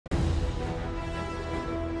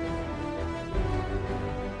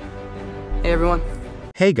Hey everyone.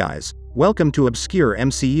 Hey guys, welcome to Obscure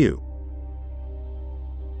MCU.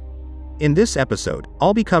 In this episode,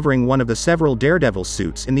 I'll be covering one of the several Daredevil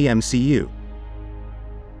suits in the MCU.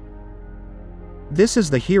 This is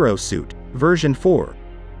the Hero Suit, version 4,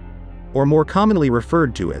 or more commonly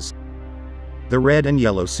referred to as the Red and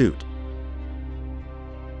Yellow Suit.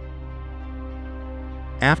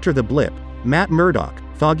 After the blip, Matt Murdock,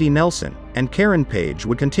 Foggy Nelson, and Karen Page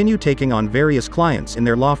would continue taking on various clients in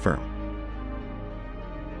their law firm.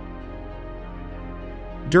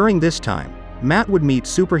 During this time, Matt would meet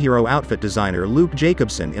superhero outfit designer Luke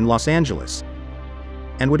Jacobson in Los Angeles,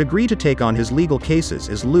 and would agree to take on his legal cases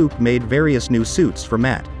as Luke made various new suits for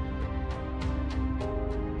Matt.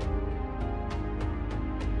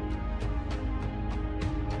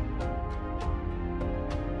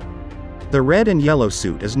 The red and yellow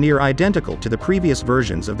suit is near identical to the previous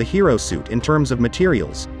versions of the Hero Suit in terms of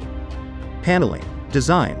materials, paneling,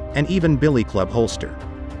 design, and even billy club holster.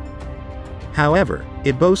 However,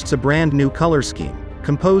 it boasts a brand new color scheme,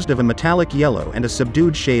 composed of a metallic yellow and a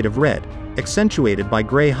subdued shade of red, accentuated by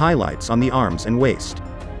gray highlights on the arms and waist.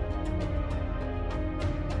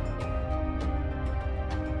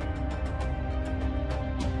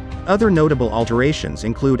 Other notable alterations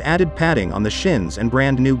include added padding on the shins and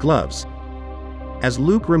brand new gloves, as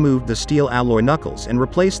Luke removed the steel alloy knuckles and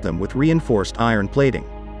replaced them with reinforced iron plating.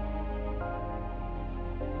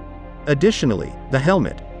 Additionally, the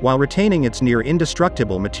helmet, while retaining its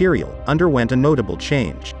near-indestructible material, underwent a notable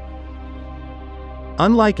change.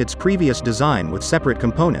 Unlike its previous design with separate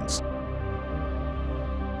components,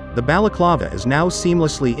 the balaclava is now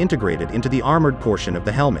seamlessly integrated into the armored portion of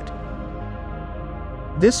the helmet.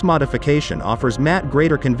 This modification offers Matt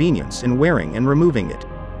greater convenience in wearing and removing it.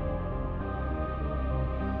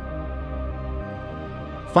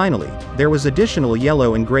 Finally, there was additional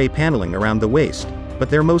yellow and gray paneling around the waist, but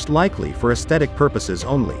they're most likely for aesthetic purposes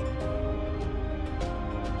only.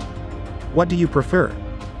 What do you prefer?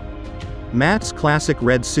 Matt's classic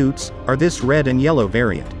red suits, or this red and yellow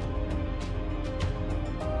variant?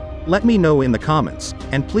 Let me know in the comments,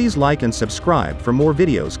 and please like and subscribe for more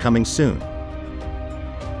videos coming soon.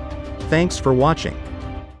 Thanks for watching.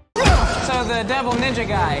 So the Devil Ninja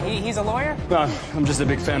guy, he's a lawyer? I'm just a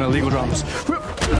big fan of legal dramas.